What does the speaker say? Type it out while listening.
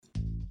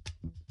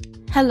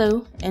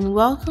Hello, and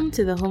welcome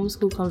to the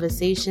Homeschool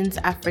Conversations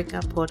Africa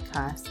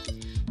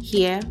podcast.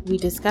 Here, we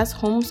discuss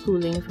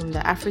homeschooling from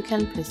the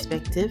African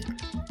perspective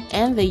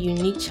and the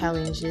unique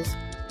challenges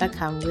that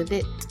come with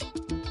it.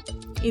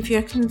 If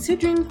you're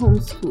considering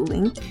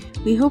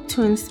homeschooling, we hope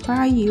to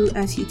inspire you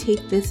as you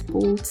take this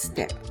bold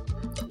step.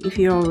 If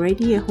you're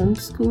already a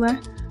homeschooler,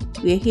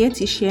 we're here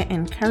to share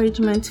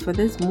encouragement for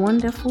this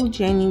wonderful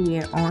journey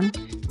we're on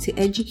to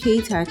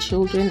educate our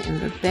children in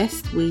the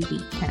best way we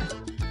can.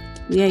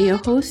 We are your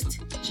hosts,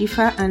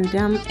 Jifa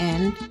Andam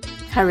and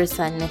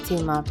Carissa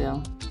Nete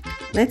Mabel.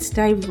 Let's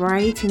dive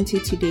right into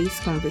today's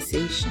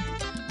conversation.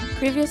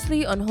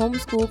 Previously on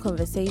Homeschool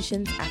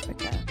Conversations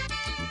Africa.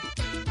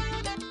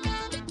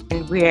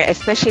 And we're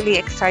especially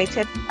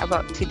excited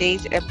about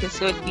today's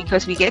episode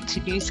because we get to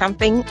do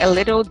something a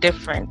little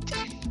different.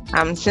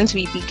 Since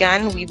we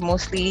began, we've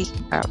mostly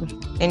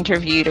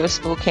interviewed or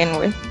spoken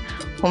with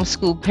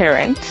homeschool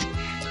parents.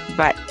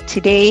 But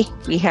today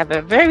we have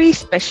a very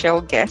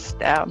special guest,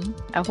 a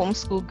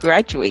homeschool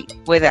graduate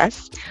with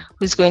us,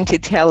 who's going to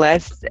tell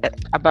us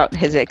about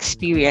his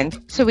experience.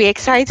 So we're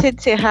excited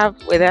to have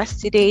with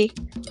us today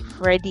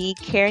Freddie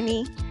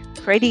Kearney.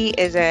 Freddie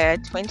is a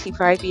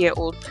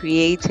 25-year-old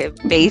creative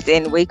based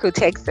in Waco,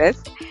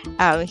 Texas.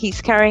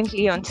 He's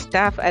currently on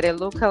staff at a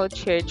local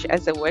church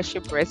as a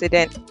worship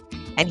resident,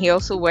 and he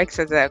also works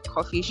as a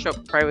coffee shop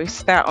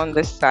barista on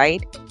the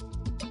side.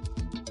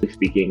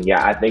 Speaking,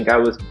 I think I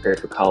was prepared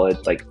for college.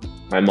 Like,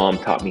 my mom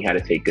taught me how to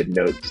take good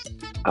notes.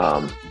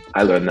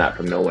 I learned that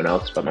from no one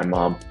else but my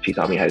mom. She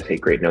taught me how to take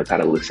great notes, how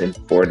to listen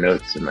for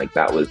notes, and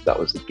that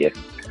was a gift.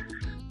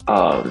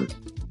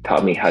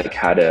 Taught me how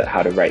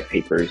to write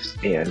papers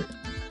and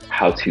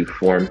how to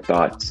form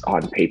thoughts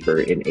on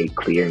paper in a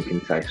clear and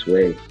concise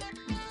way,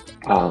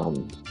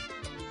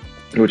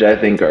 which I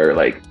think are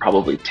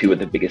probably two of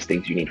the biggest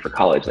things you need for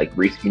college.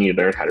 You need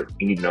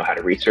to know how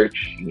to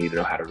research, you need to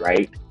know how to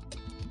write,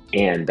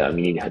 and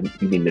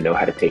you need to know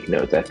how to take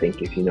notes. I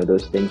think if you know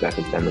those things,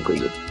 academically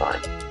you'll be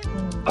fine.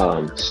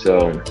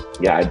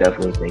 I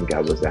definitely think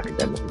I was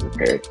academically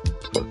prepared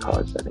for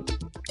college setting.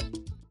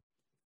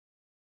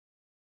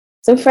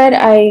 So Fred,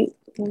 I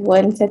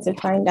wanted to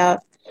find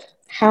out,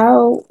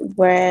 how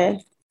were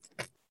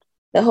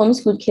the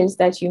homeschool kids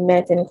that you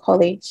met in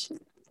college?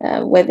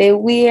 Were they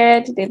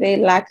weird? Did they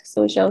lack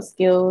social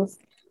skills?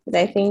 Because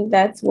I think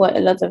that's what a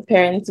lot of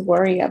parents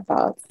worry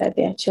about, that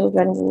their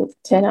children will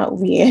turn out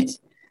weird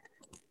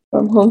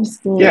from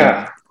homeschooling.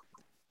 Yeah.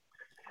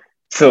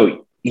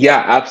 So,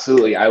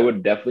 absolutely. I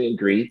would definitely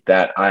agree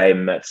that I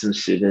met some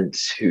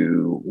students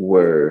who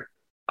were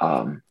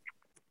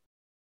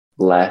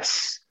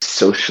less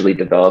socially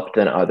developed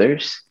than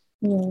others.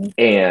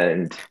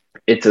 And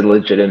it's a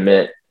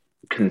legitimate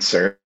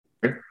concern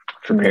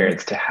for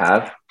parents to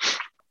have.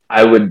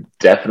 I would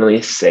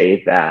definitely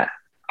say that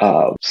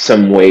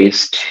some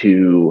ways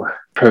to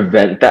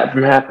prevent that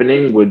from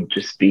happening would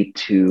just be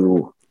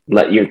to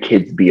let your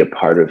kids be a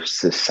part of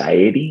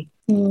society,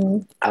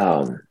 and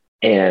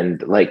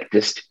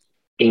just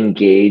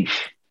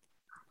engage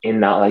in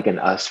not an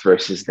us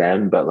versus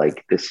them, but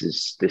this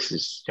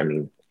is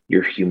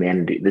your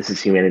humanity. This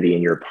is humanity,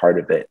 and you're a part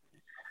of it.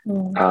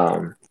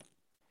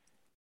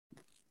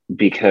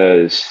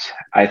 Because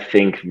I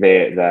think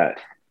that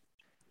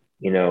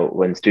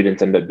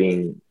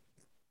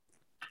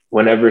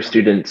whenever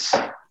students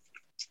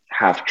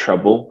have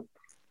trouble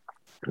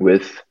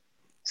with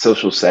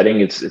social setting,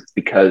 it's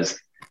because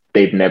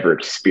they've never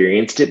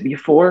experienced it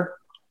before,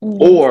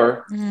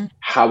 or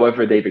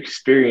however they've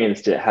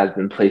experienced it has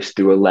been placed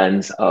through a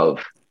lens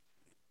of,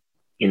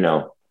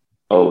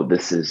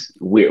 this is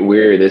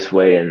we're this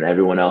way and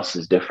everyone else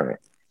is different,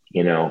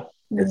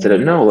 instead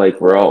of no,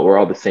 we're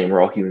all the same,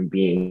 we're all human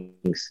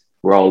beings,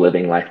 we're all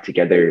living life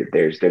together.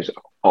 There's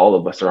all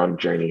of us are on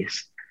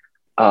journeys.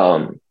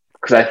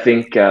 Because I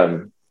think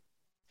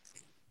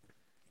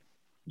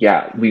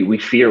we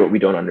fear what we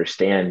don't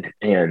understand,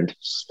 and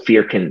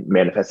fear can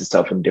manifest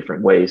itself in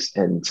different ways,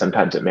 and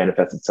sometimes it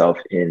manifests itself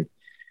in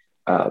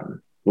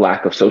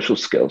lack of social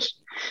skills.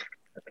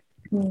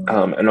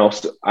 And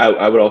also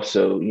I would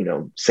also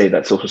say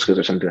that social skills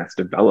are something that's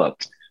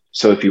developed.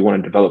 So if you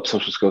want to develop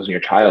social skills in your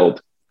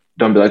child,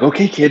 don't be like,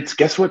 okay, kids,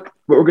 guess what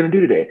we're going to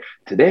do today?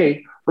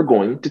 Today, we're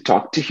going to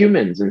talk to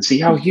humans and see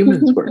how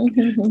humans work.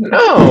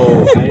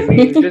 No,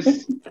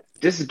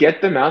 just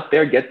get them out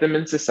there, get them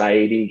in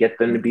society, get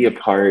them to be a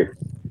part,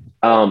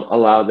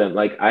 allow them.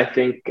 I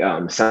think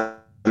some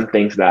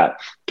things that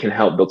can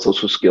help build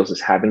social skills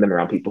is having them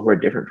around people who are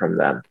different from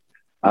them.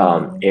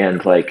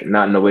 And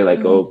not in a way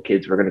oh,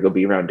 kids, we're going to go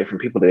be around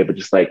different people today, but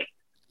just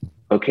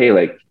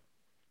okay,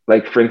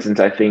 for instance,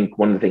 I think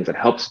one of the things that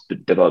helps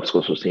develop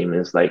social esteem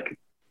is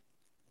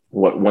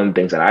one of the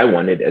things that I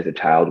wanted as a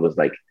child was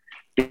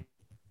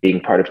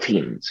being part of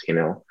teams.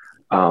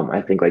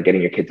 I think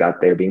getting your kids out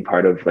there, being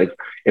part of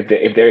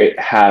if they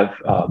have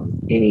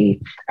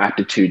any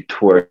aptitude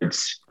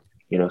towards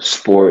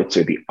sports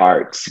or the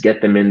arts,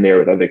 get them in there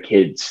with other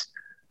kids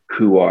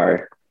who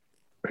are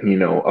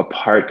a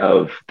part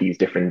of these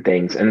different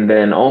things, and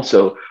then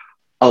also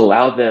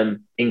allow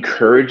them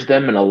encourage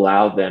them and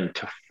allow them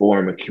to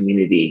form a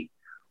community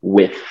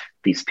with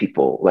these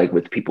people, like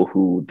with people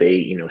who they,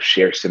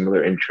 share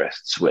similar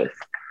interests with.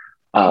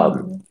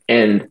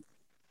 And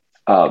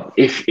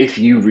if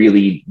you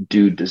really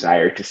do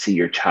desire to see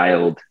your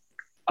child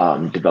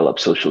develop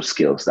social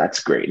skills,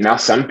 that's great. Now,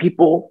 some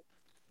people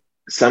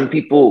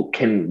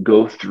can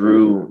go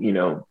through,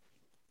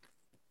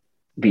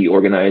 the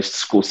organized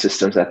school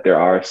systems that there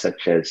are,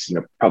 such as,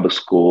 public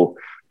school,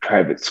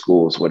 private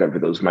schools, whatever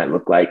those might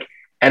look like,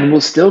 and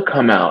will still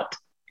come out,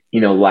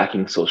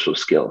 lacking social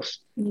skills.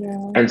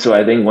 Yeah. And so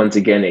I think once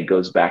again, it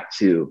goes back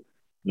to,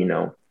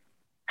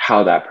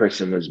 how that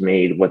person was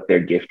made, what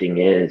their gifting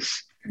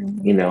is.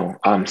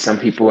 Some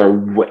people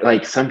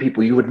are some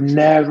people you would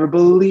never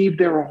believe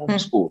they were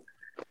homeschooled,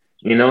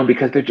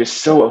 because they're just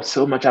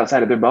so much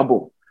outside of their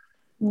bubble.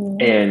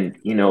 And,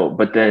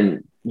 but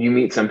then you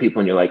meet some people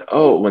and you're like,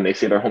 oh, when they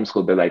say they're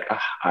homeschooled, they're like,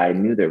 I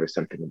knew there was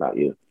something about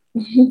you,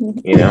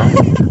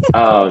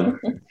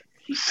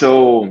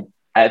 So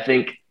I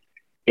think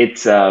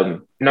it's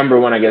number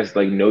one, I guess,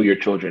 like, know your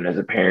children as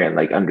a parent,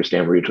 like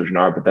understand where your children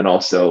are, but then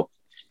also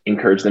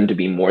encourage them to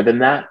be more than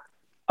that.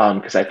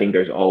 Because I think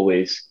there's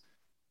always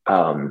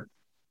under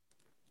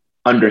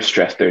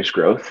stress, there's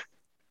growth.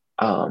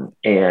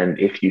 And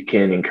if you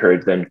can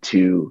encourage them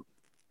to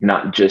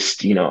not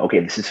just, okay,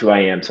 this is who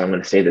I am, so I'm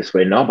going to stay this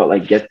way. No, but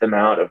like get them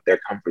out of their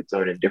comfort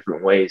zone in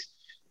different ways.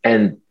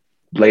 And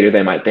later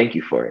they might thank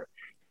you for it,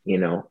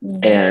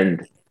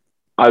 and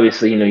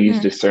obviously,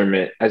 use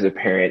discernment as a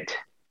parent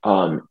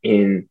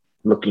in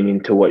looking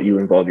into what you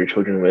involve your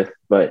children with.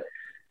 But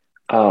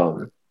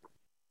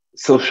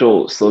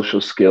social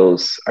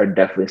skills are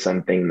definitely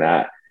something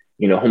that,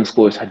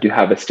 homeschoolers do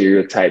have a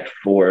stereotype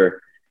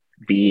for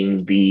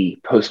being the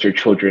poster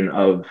children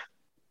of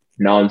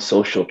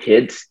non-social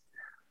kids.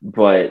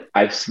 But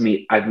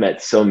I've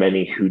met so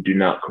many who do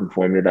not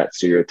conform to that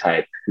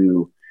stereotype,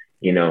 who,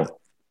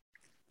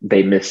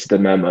 they missed the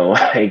memo,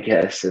 I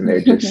guess, and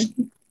they're just,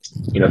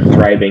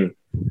 thriving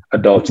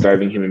adults,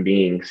 thriving human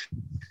beings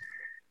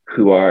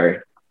who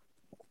are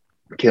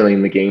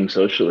killing the game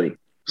socially.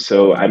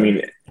 So, I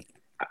mean,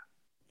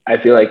 I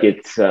feel like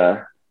it's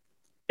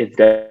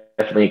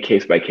definitely a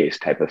case-by-case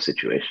type of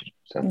situation.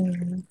 So,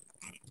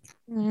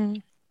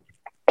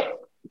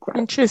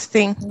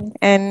 Interesting.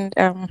 And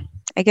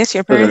I guess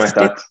your parents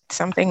did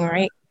something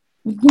right,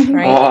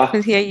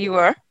 because here you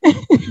are.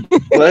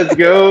 Let's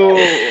go.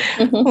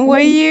 Were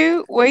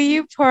you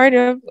part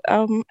of?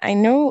 I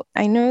know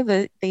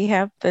that they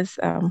have this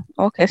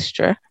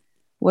orchestra.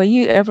 Were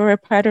you ever a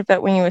part of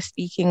that when you were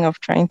speaking of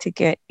trying to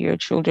get your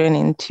children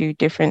into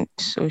different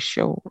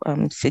social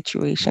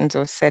situations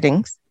or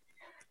settings?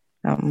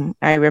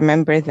 I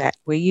remember that.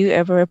 Were you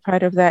ever a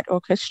part of that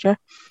orchestra?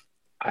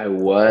 I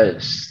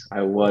was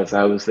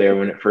there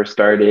when it first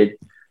started.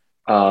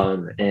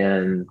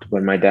 And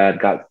when my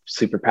dad got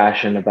super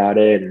passionate about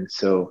it. And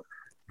so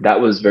that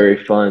was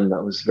very fun.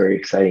 That was a very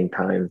exciting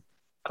time.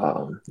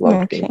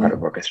 Loved being part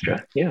of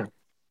orchestra. Yeah.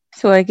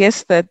 So I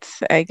guess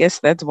that's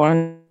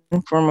one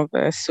form of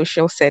a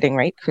social setting,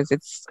 right? Because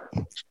it's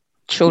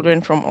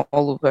children from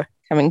all over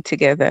coming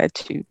together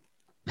to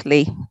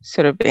play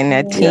sort of in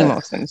a team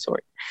of some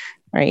sort,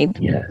 right?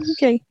 Yes.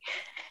 Okay.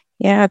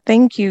 Yeah,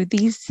 thank you.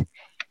 These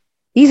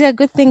are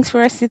good things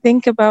for us to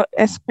think about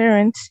as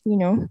parents,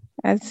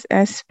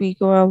 as we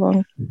go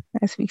along.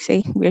 As we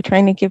say, we're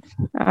trying to give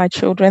our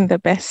children the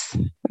best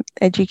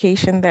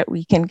education that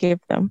we can give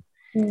them.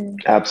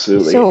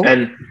 Absolutely. So,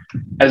 and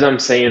as I'm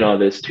saying all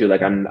this too,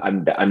 like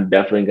I'm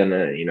definitely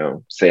gonna,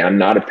 say I'm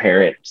not a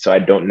parent, so I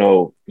don't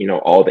know,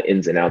 all the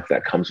ins and outs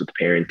that comes with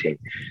parenting.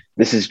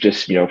 This is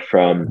just,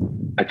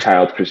 from a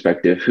child's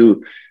perspective,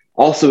 who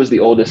also is the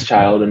oldest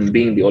child, and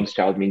being the oldest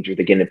child means you're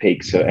the guinea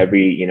pig. So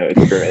every,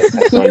 experience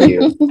that's on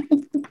you.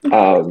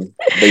 But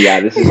yeah,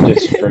 this is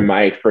just from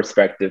my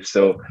perspective.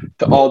 So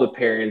to all the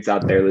parents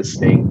out there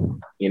listening,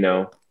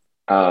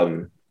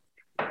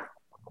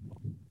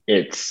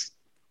 it's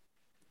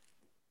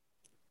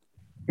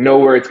know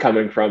where it's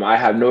coming from. I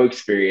have no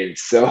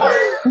experience. So,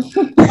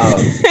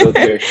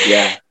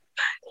 yeah.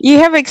 You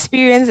have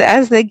experience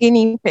as the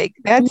guinea pig.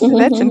 That's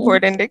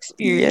important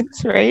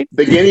experience, right?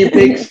 The guinea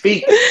pig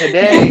speaks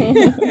today.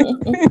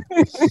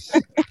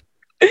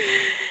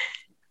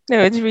 No,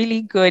 it's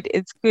really good.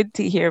 It's good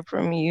to hear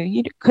from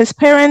you, because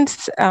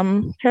parents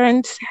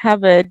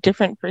have a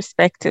different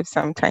perspective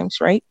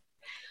sometimes, right?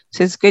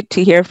 So it's good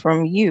to hear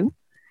from you,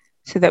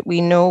 so that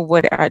we know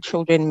what our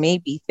children may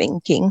be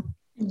thinking,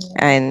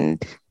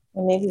 and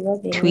maybe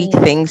what they tweak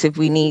need. things if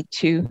we need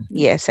to.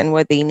 Yes, and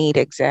what they need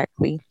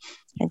exactly.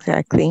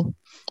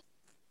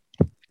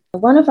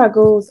 One of our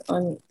goals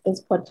on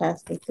this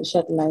podcast is to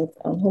shed light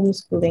on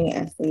homeschooling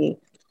as a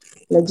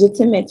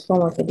legitimate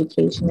form of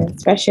education,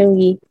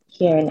 especially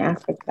here in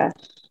Africa.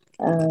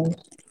 But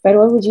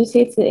what would you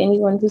say to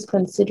anyone who's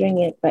considering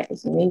it but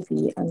is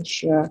maybe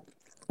unsure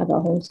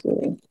about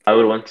homeschooling? I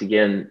would once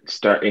again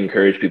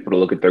encourage people to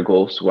look at their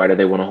goals. Why do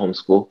they want to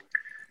homeschool?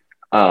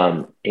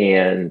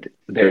 And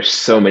there's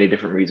so many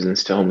different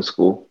reasons to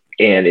homeschool,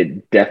 and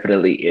it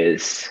definitely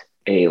is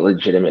a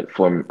legitimate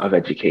form of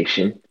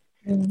education.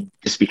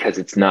 Just because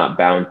it's not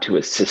bound to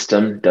a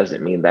system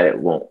doesn't mean that it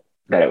won't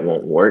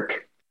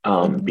work,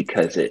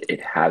 because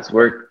it has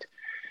worked.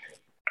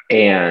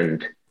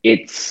 And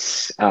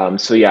it's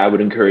so yeah, I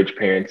would encourage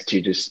parents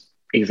to just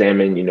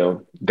examine,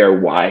 their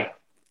why,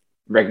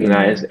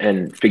 recognize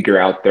and figure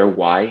out their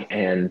why,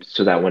 and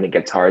so that when it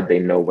gets hard, they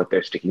know what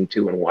they're sticking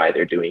to and why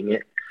they're doing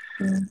it.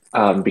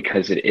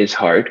 Because it is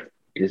hard.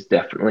 It is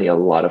definitely a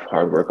lot of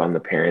hard work on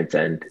the parents'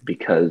 end,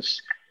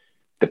 because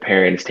the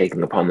parent is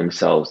taking upon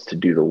themselves to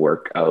do the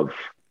work of,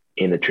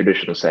 in a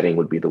traditional setting,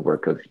 would be the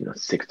work of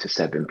 6 to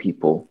 7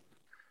 people,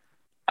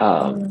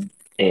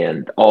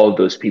 and all of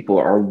those people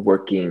are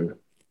working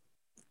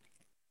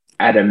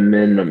at a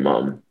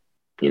minimum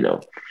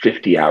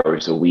 50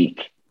 hours a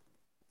week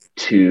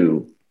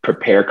to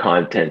prepare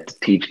content, to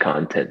teach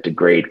content, to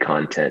grade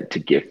content, to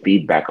give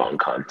feedback on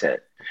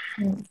content.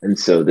 And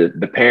so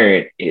the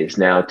parent is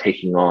now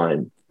taking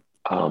on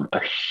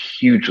a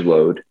huge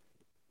load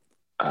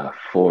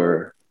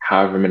for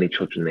however many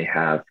children they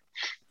have.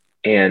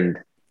 And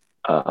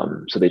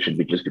so they should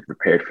just be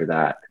prepared for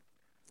that.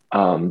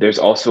 There's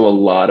also a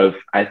lot of,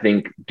 I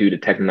think, due to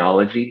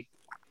technology,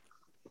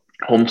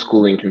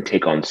 homeschooling can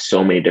take on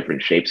so many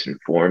different shapes and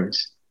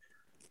forms.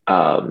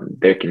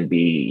 There can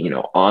be,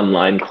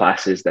 online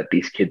classes that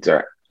these kids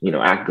are,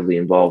 actively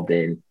involved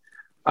in.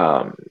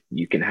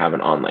 You can have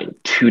an online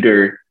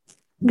tutor.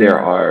 There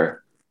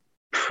are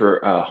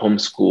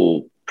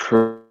homeschool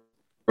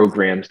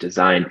programs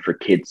designed for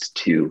kids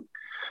to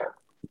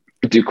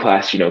do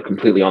class,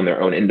 completely on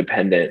their own,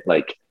 independent.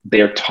 Like,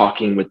 they're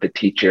talking with the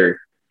teacher.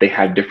 They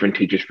have different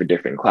teachers for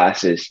different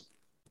classes.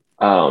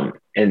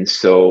 And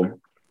so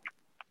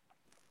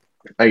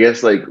I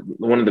guess, like,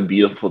 one of the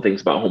beautiful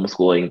things about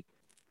homeschooling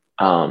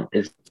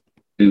is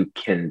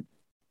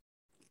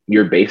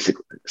you're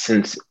basically,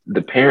 since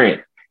the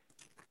parent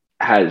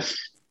has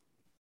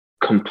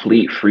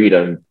complete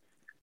freedom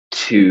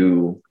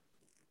to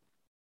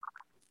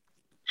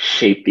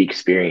shape the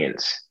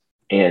experience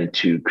and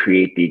to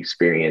create the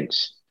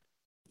experience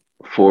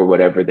for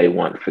whatever they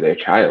want for their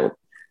child.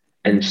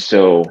 And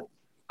so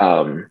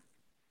I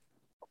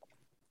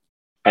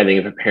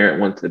think if a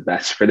parent wants the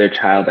best for their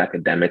child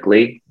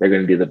academically, they're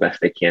going to do the best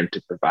they can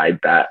to provide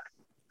that,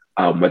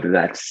 whether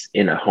that's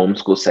in a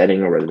homeschool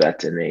setting or whether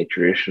that's in a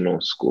traditional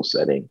school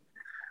setting.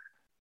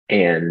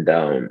 And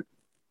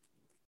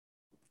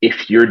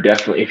if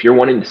you're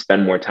wanting to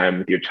spend more time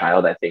with your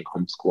child, I think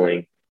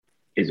homeschooling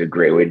is a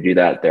great way to do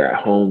that. They're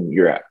at home,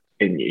 you're at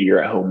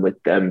home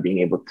with them, being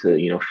able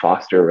to,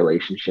 foster a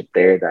relationship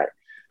there that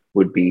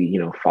would be,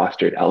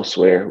 fostered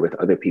elsewhere with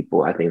other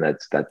people. I think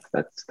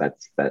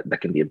that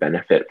can be a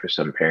benefit for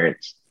some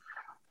parents.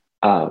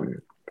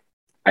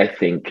 I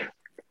think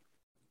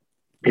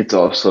it's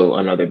also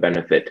another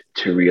benefit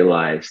to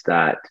realize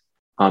that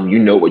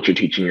what you're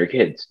teaching your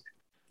kids.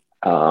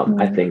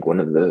 I think one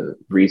of the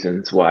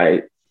reasons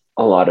why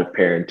a lot of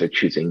parents are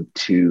choosing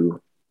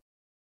to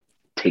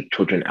take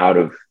children out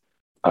of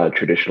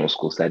traditional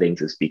school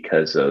settings is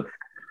because of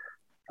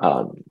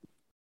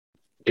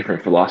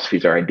different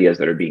philosophies or ideas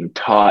that are being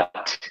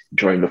taught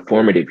during the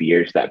formative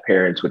years that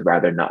parents would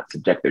rather not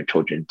subject their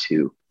children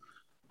to.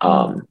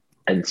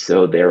 And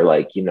so they're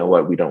like, you know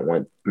what, we don't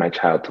want my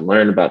child to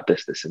learn about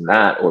this, this, and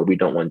that, or we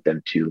don't want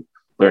them to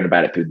learn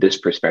about it through this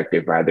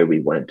perspective. Rather, we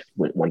want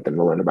them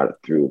to learn about it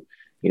through,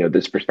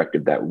 this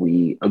perspective that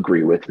we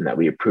agree with and that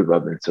we approve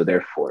of. And so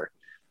therefore,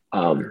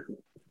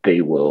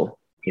 they will,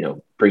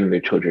 bring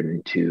their children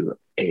into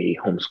a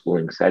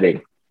homeschooling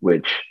setting,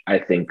 which I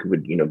think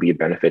would, be a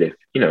benefit if,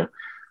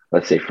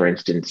 let's say, for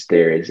instance,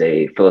 there is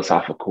a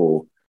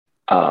philosophical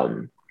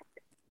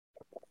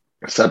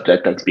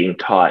subject that's being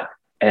taught,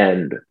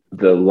 and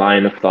the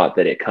line of thought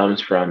that it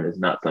comes from is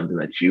not something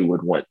that you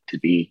would want to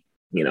be,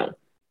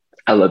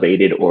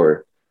 elevated,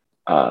 or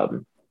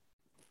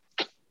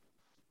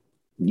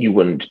you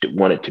wouldn't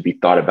want it to be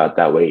thought about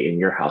that way in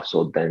your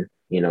household. Then,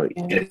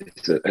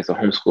 as a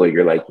homeschooler,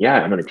 you're like, yeah,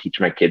 I'm going to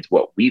teach my kids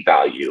what we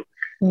value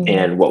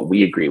and what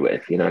we agree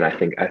with, and I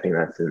think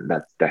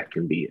that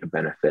can be a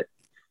benefit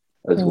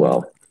as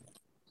well.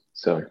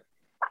 So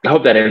I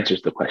hope that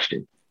answers the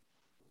question.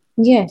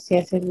 Yes,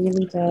 it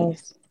really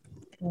does.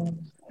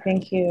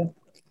 Thank you.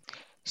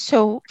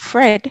 So,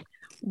 Fred,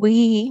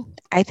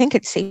 I think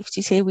it's safe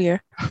to say we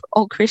are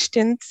all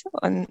Christians,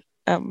 on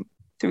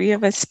 3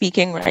 of us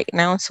speaking right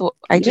now. So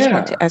I just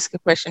want to ask a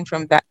question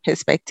from that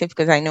perspective,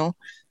 because I know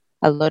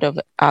a lot of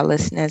our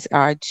listeners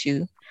are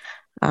too.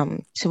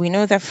 So we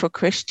know that for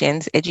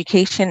Christians,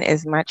 education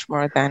is much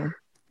more than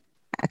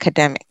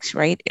academics,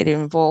 right? It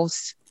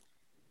involves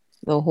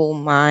the whole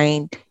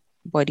mind,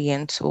 body,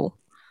 and soul.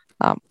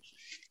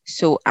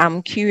 So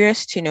I'm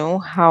curious to know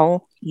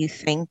how you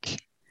think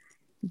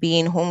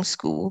being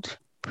homeschooled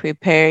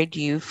prepared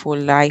you for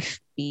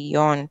life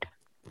beyond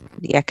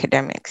the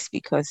academics,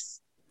 because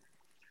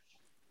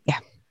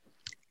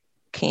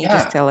can you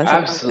just tell us?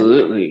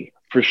 Absolutely.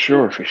 For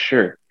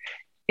sure.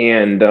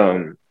 And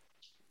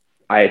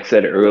I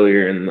said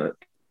earlier in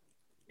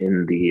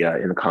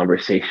the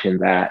conversation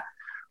that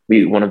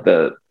one of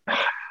the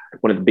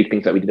one of the big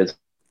things that we did as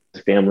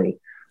a family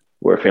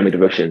were family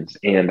devotions.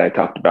 And I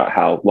talked about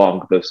how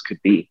long those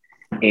could be.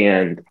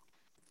 And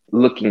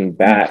looking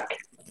back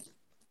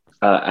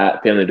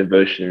at family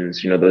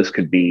devotions, those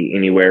could be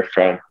anywhere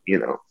from,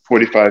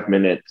 45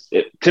 minutes.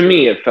 To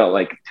me, it felt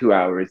like 2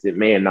 hours. It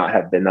may not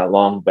have been that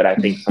long, but I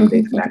think some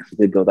days can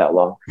actually go that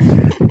long.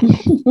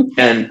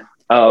 And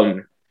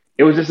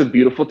it was just a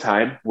beautiful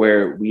time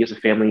where we as a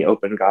family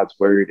opened God's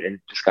word and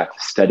just got to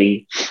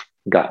study,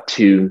 got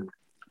to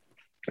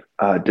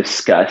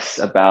discuss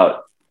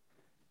about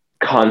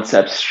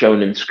concepts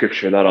shown in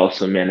scripture that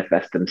also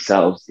manifest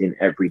themselves in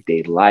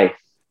everyday life.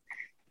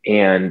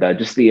 And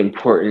just the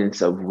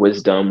importance of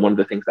wisdom. One of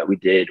the things that we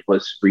did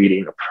was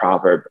reading a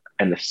proverb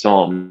and a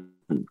psalm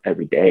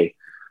every day.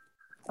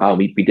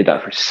 We did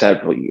that for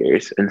several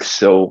years. And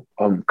so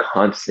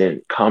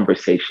constant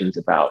conversations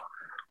about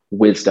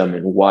wisdom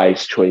and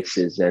wise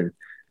choices and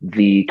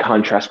the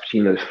contrast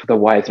between the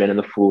wise man and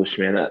the foolish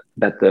man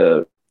that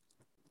the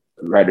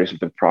writers of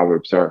the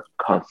Proverbs are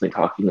constantly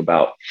talking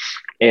about.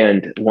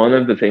 And one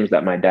of the things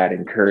that my dad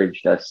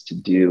encouraged us to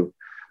do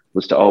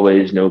was to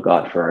always know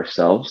God for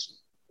ourselves.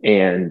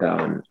 And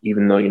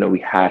even though, we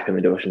had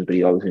family devotions, but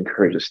he always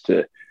encouraged us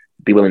to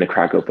be willing to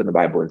crack open the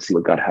Bible and see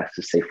what God has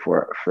to say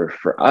for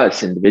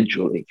us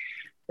individually.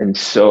 And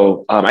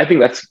so I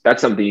think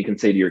that's something you can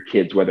say to your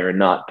kids, whether or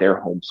not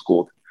they're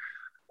homeschooled.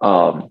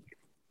 But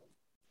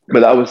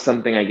that was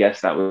something, I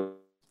guess, that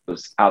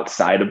was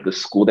outside of the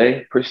school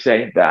day per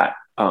se that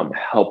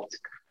helped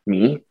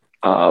me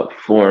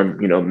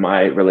form,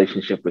 my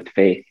relationship with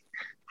faith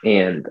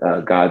and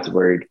God's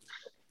word.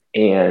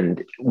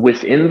 And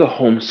within the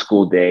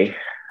homeschool day,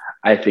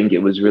 I think it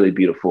was really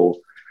beautiful.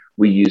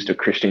 We used a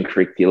Christian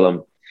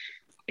curriculum,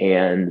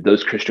 and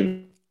those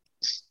Christians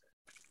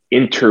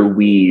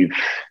interweave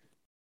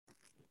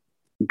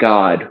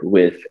God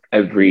with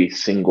every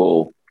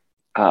single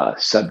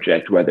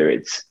subject, whether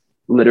it's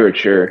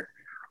literature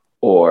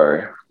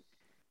or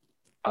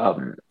a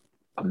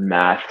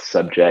math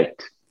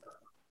subject,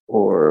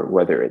 or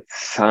whether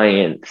it's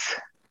science.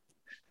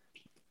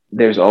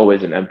 There's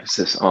always an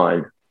emphasis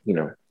on,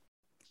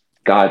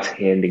 God's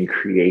hand in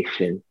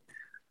creation,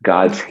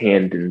 God's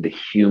hand in the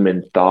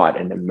human thought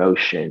and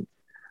emotion,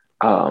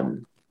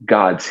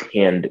 God's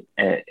hand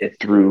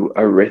through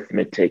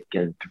arithmetic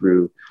and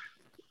through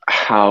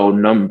how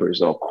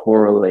numbers all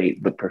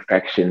correlate, the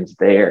perfections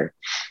there.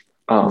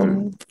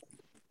 And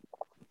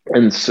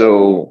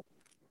so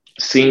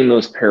seeing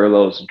those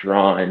parallels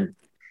drawn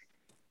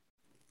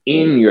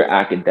in your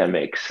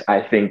academics,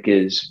 I think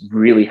is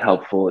really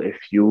helpful if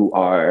you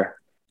are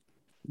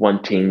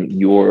wanting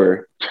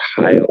your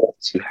child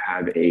to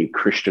have a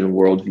Christian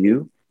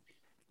worldview,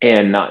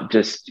 and not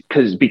just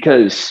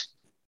because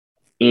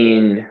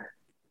in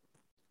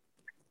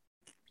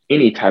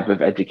any type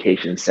of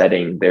education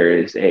setting, there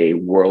is a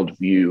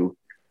worldview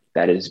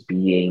that is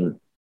being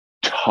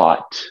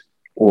taught,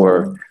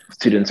 or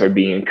students are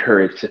being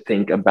encouraged to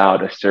think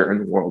about a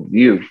certain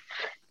worldview.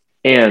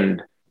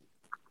 And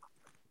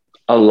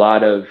a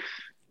lot of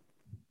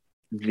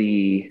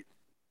the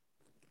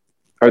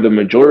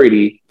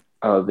majority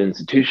of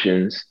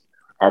institutions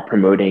are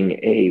promoting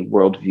a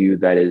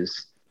worldview that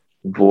is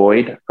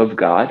void of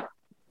God.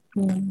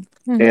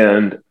 Mm-hmm.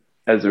 And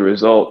as a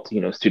result,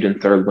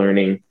 students are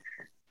learning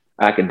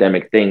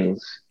academic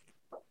things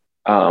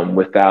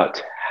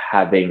without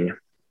having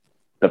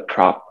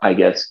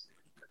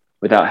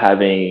without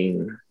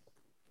having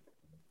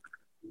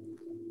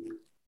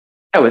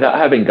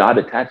God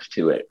attached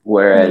to it.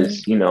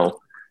 Whereas,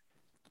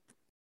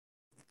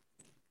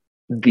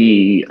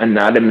 the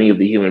anatomy of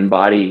the human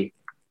body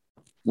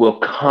will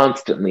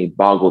constantly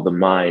boggle the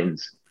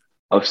minds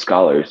of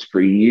scholars for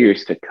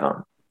years to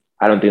come.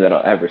 I don't think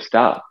that'll ever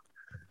stop.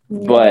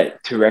 Yeah.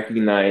 But to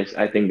recognize,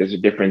 I think there's a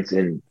difference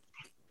in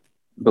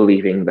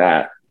believing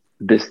that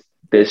this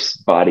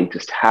body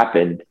just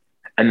happened,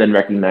 and then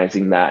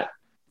recognizing that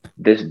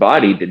this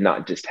body did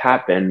not just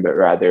happen, but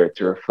rather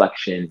it's a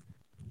reflection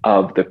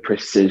of the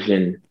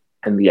precision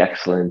and the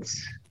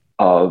excellence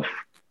of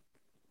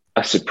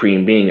a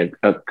supreme being,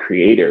 a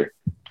creator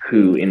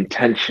who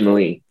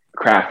intentionally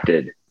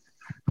crafted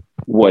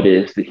what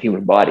is the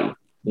human body,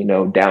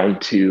 down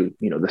to,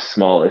 the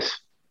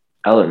smallest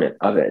element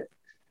of it.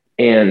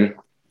 And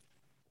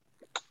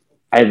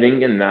I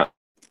think in that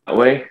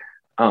way,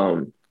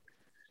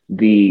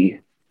 the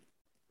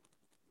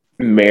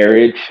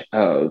marriage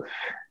of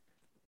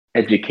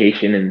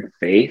education and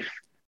faith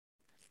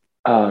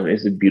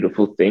is a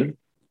beautiful thing.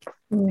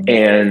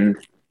 And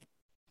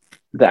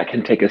that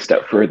can take a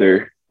step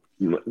further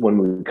when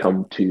we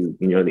come to,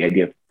 the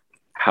idea of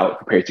how it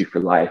prepares you for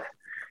life.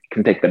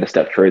 Can take that a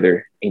step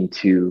further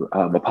into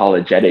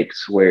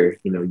apologetics, where,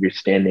 you're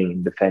standing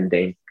and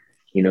defending,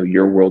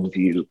 your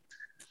worldview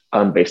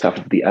based off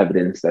of the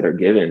evidences that are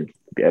given.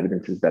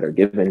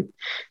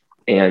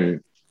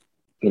 And,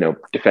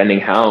 defending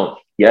how,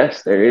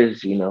 yes, there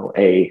is,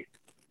 a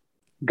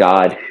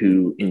God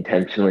who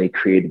intentionally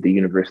created the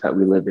universe that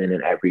we live in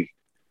and every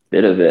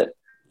bit of it.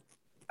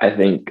 I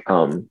think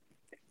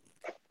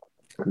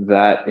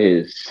that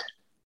is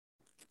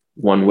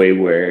one way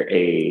where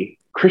a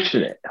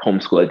Christian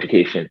homeschool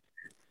education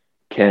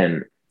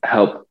can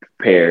help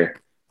prepare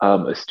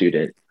a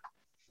student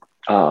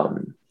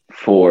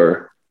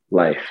for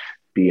life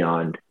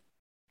beyond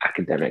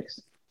academics.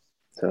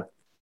 So,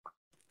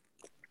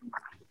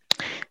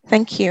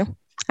 thank you.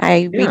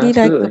 I really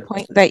like the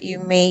point that you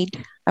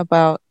made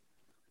about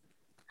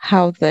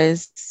how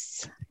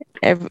there's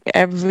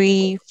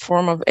every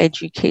form of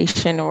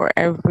education, or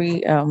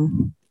every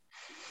I'm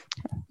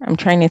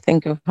trying to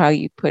think of how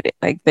you put it,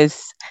 like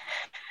this.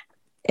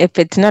 If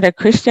it's not a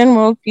Christian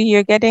worldview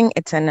you're getting,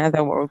 it's another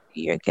worldview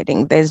you're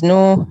getting. There's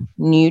no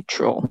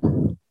neutral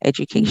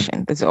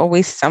education. There's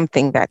always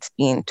something that's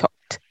being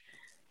taught.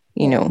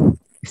 You know,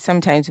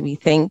 sometimes we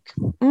think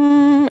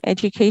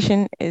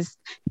education is,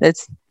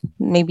 that's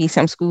maybe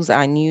some schools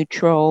are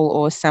neutral,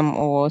 or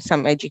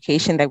some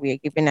education that we are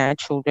giving our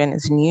children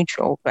is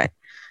neutral, but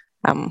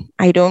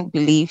I don't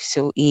believe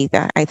so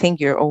either. I think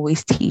you're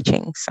always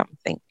teaching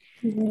something.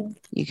 Mm-hmm.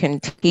 You can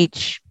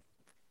teach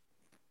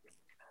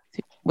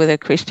with a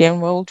Christian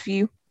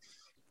worldview,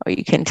 or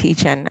you can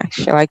teach an,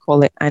 shall I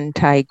call it,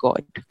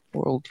 anti-God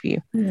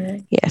worldview.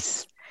 Mm-hmm.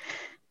 Yes.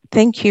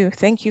 Thank you,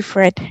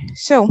 Fred.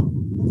 So,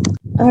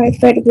 all right,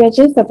 Fred, we're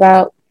just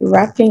about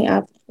wrapping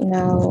up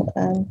now.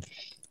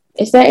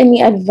 Is there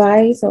any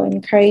advice or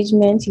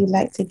encouragement you'd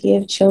like to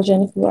give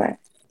children who are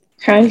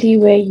currently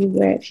where you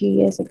were a few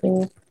years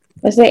ago?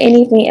 Was there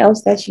anything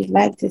else that you'd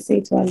like to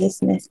say to our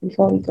listeners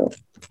before we go?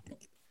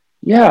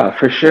 Yeah,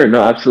 for sure.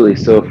 No, absolutely.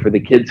 So for the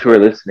kids who are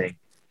listening,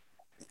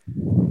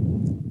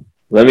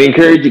 let me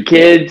encourage you,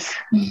 kids.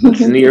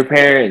 Listen to your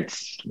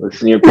parents.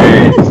 Listen to your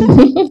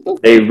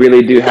parents. They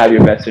really do have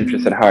your best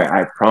interest at heart.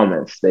 I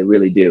promise. They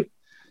really do.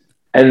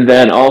 And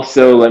then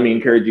also, let me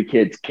encourage you,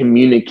 kids,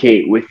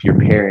 communicate with your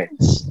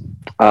parents.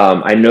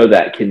 I know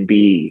that can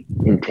be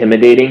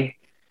intimidating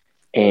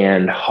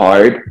and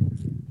hard,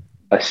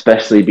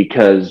 especially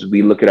because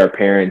we look at our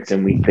parents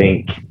and we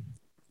think,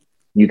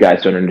 you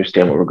guys don't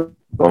understand what we're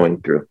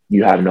going through.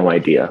 You have no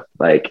idea.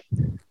 Like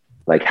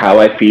how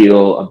I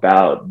feel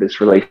about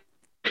this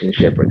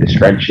relationship or this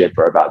friendship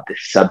or about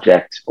this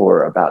subject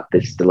or about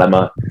this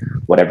dilemma,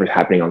 whatever's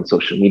happening on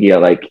social media,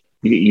 like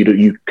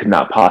you could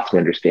not possibly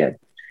understand.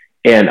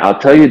 And I'll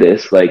tell you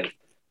this, like,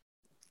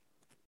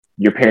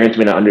 your parents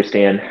may not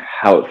understand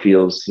how it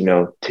feels, you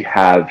know, to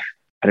have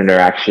an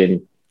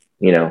interaction,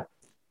 you know,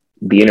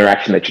 the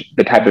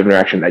type of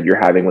interaction that you're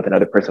having with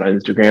another person on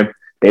Instagram.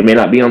 They may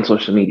not be on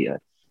social media,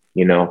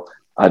 you know,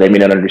 they may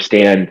not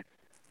understand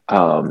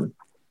how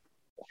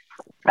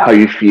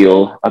you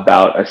feel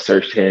about a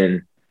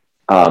certain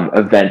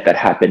event that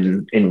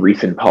happened in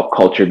recent pop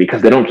culture,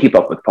 because they don't keep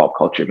up with pop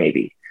culture,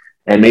 maybe.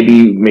 And maybe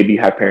you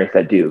have parents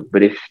that do.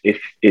 But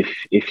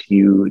if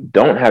you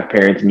don't have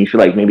parents and you feel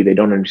like maybe they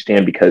don't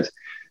understand because,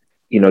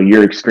 you know,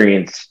 your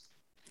experience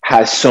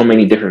has so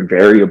many different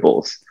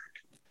variables,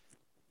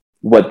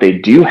 what they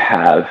do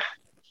have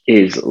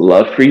is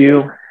love for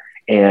you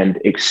and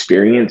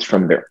experience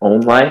from their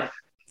own life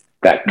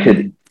that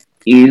could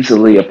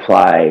easily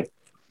apply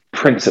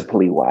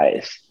principally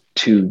wise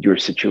to your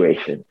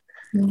situation.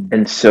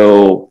 And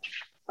so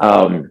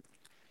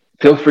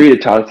feel free to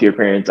talk to your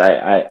parents.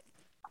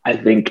 I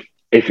think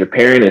if your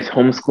parent is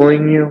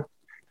homeschooling you,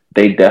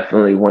 they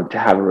definitely want to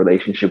have a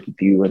relationship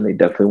with you, and they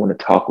definitely want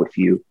to talk with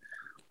you,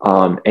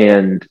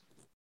 and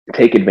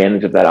take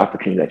advantage of that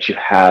opportunity that you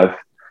have.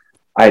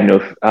 I know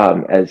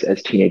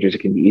as teenagers, it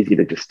can be easy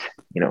to just,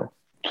 you know,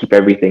 keep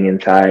everything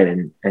inside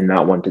and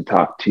not want to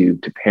talk to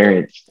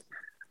parents.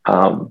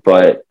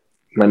 But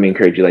let me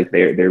encourage you, like,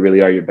 they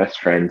really are your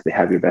best friends. They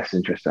have your best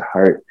interest at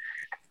heart,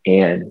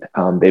 and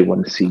they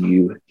want to see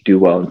you do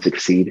well and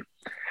succeed.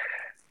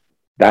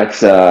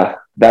 That's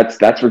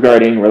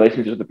regarding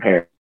relationships with the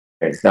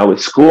parents. Now with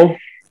school,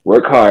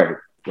 work hard.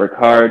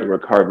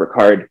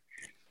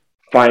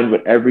 Find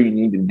whatever you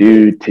need to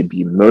do to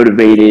be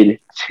motivated,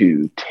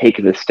 to take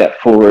the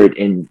step forward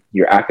in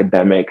your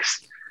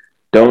academics.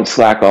 Don't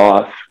slack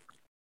off.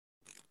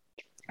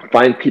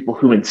 Find people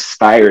who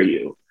inspire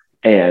you,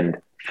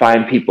 and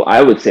find people,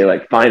 I would say,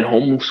 like, find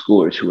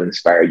homeschoolers who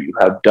inspire you,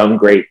 who have done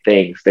great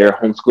things. There are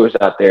homeschoolers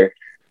out there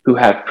who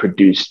have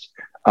produced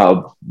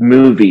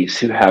movies,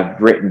 who have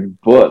written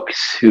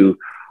books, who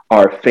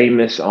are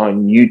famous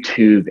on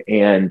YouTube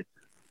and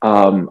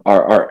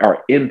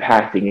are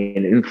impacting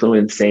and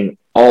influencing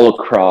all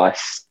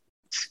across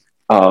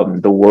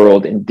the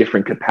world in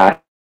different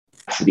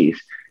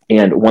capacities.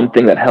 And one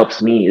thing that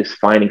helps me is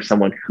finding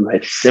someone who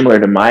is similar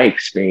to my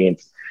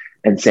experience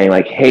and saying,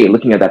 like, hey,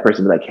 looking at that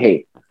person, be like,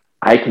 hey,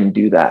 I can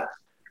do that,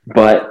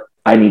 but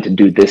I need to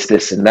do this,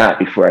 this, and that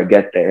before I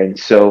get there. And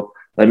so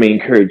let me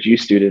encourage you,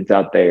 students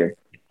out there,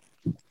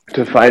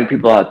 to find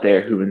people out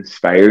there who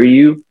inspire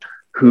you,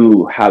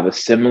 who have a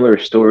similar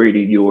story to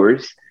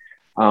yours,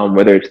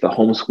 whether it's the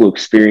homeschool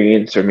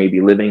experience or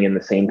maybe living in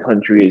the same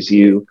country as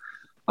you,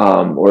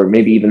 or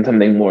maybe even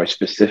something more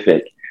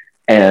specific,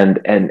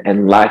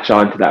 and latch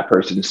on to that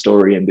person's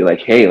story and be like,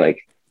 hey,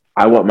 like,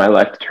 I want my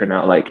life to turn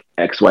out like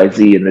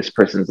XYZ and this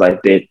person's life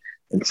did.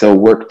 And so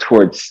work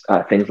towards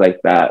things like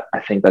that.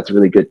 I think that's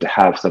really good to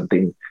have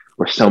something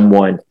or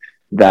someone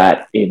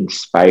that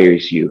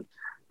inspires you.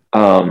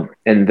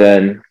 And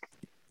then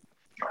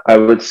I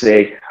would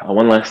say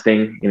one last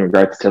thing in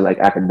regards to like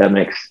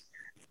academics,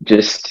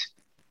 just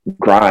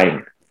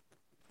grind.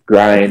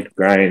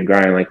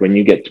 Like when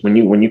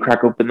you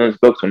crack open those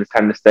books, when it's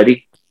time to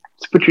study,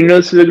 just put your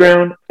nose to the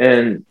ground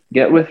and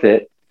get with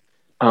it.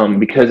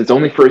 Because it's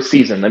only for a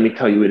season. Let me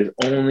tell you, it is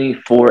only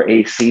for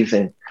a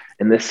season.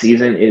 And this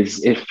season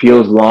it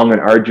feels long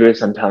and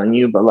arduous, I'm telling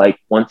you, but like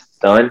once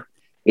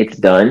it's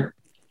done.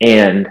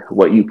 And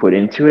what you put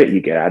into it,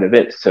 you get out of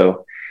it.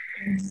 So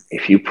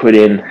if you put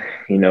in,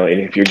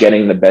 and if you're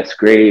getting the best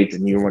grades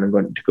and you want to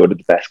go to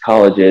the best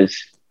colleges,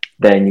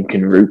 then you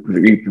can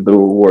reap the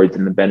rewards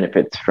and the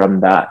benefits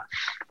from that.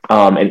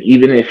 And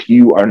even if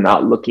you are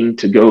not looking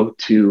to go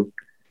to,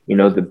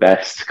 the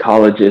best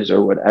colleges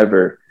or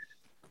whatever,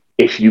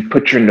 if you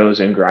put your nose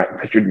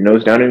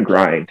down and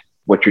grind,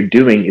 what you're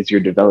doing is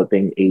you're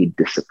developing a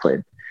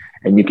discipline,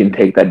 and you can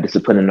take that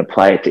discipline and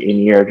apply it to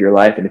any area of your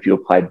life. And if you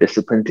apply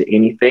discipline to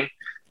anything,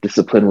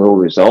 discipline will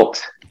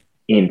result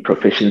in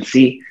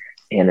proficiency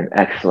and in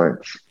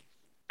excellence.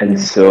 And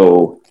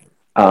so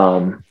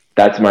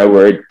that's my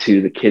word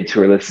to the kids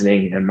who are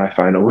listening, and my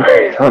final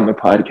word on the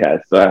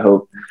podcast.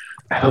 So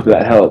I hope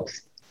that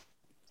helps.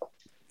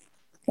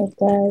 It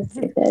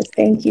does.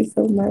 Thank you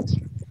so much.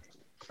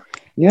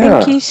 Yeah.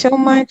 Thank you so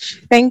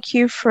much. Thank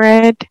you,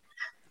 Fred.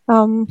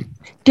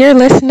 Dear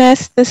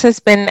listeners, this has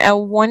been a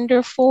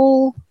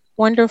wonderful,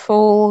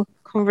 wonderful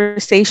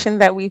conversation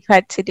that we've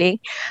had today.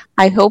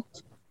 I hope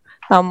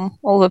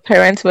all the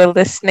parents were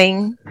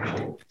listening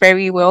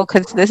very well,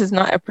 because this is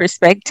not a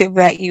perspective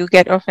that you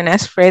get often.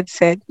 As Fred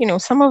said,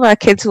 some of our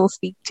kids will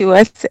speak to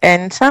us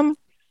and some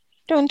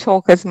don't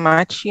talk as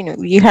much.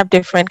 You have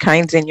different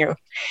kinds in your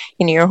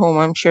home.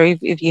 I'm sure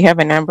if you have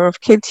a number of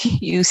kids,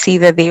 you see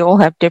that they all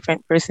have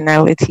different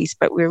personalities,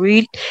 but we're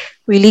really,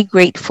 really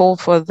grateful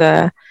for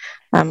the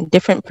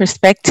different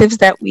perspectives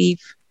that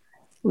we've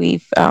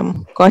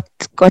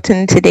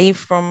gotten today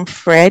from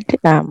Fred.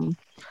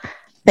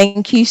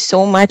 Thank you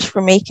so much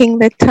for making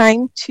the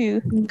time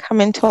to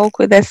come and talk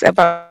with us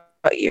about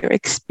your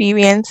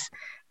experience.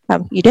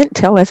 You didn't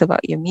tell us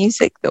about your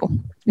music, though.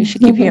 We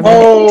should give you a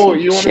minute. Oh,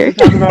 you want to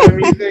talk about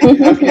music?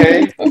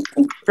 Okay.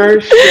 For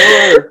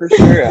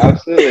sure.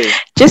 Absolutely.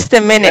 Just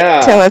a minute.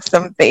 Yeah. Tell us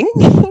something,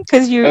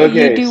 because you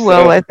do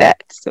well at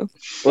that. So.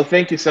 Well,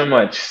 thank you so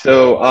much.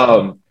 So,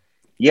 I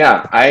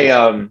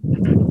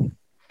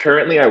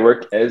currently I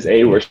work as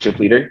a worship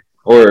leader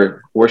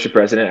or worship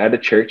president at a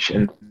church,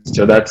 and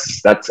so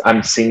that's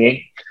I'm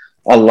singing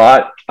a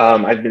lot.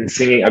 I've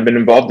been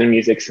involved in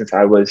music since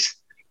I was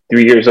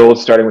 3 years old,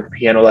 starting with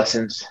piano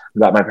lessons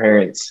that my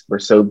parents were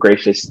so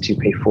gracious to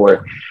pay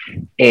for.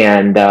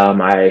 And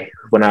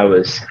when I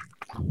was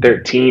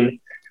 13,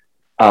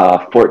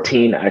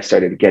 14, I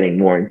started getting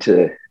more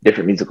into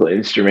different musical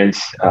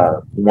instruments.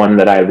 One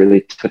that I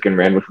really took and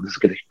ran with was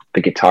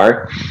the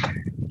guitar.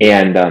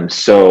 And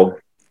so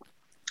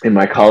in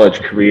my college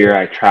career,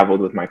 I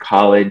traveled with my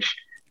college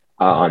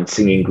on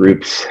singing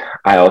groups.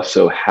 I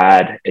also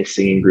had a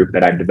singing group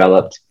that I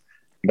developed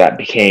that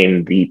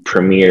became the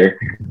premier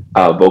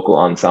vocal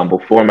ensemble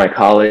for my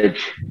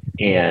college.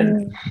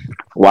 And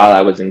while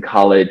I was in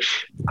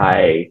college,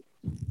 I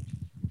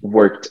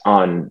worked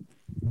on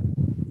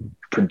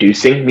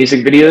producing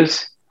music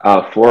videos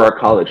for our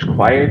college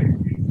choir.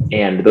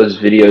 And those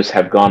videos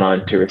have gone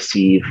on to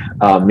receive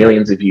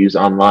millions of views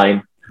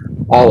online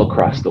all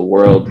across the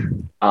world,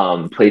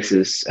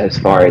 places as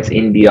far as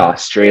India,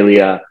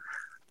 Australia,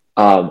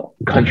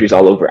 countries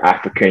all over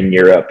Africa and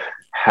Europe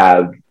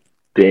have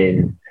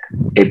been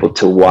able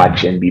to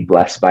watch and be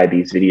blessed by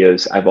these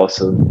videos. I've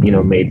also,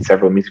 made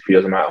several music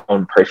videos on my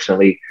own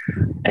personally.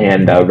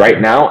 And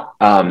right now,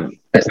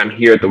 as I'm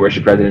here at the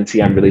worship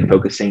residency, I'm really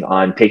focusing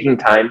on taking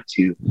time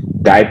to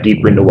dive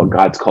deeper into what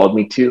God's called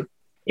me to.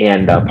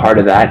 And part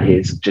of that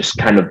is just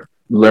kind of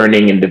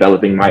learning and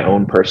developing my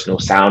own personal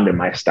sound and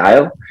my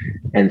style.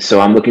 And so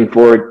I'm looking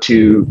forward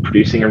to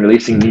producing and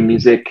releasing new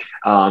music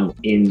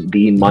in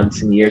the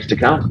months and years to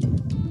come.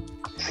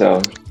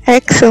 So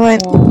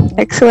excellent.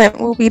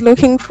 We'll be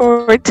looking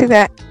forward to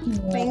that.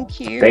 Thank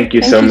you. Thank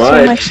you so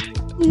much.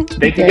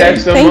 Thank you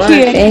guys so much.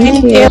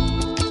 Thank you.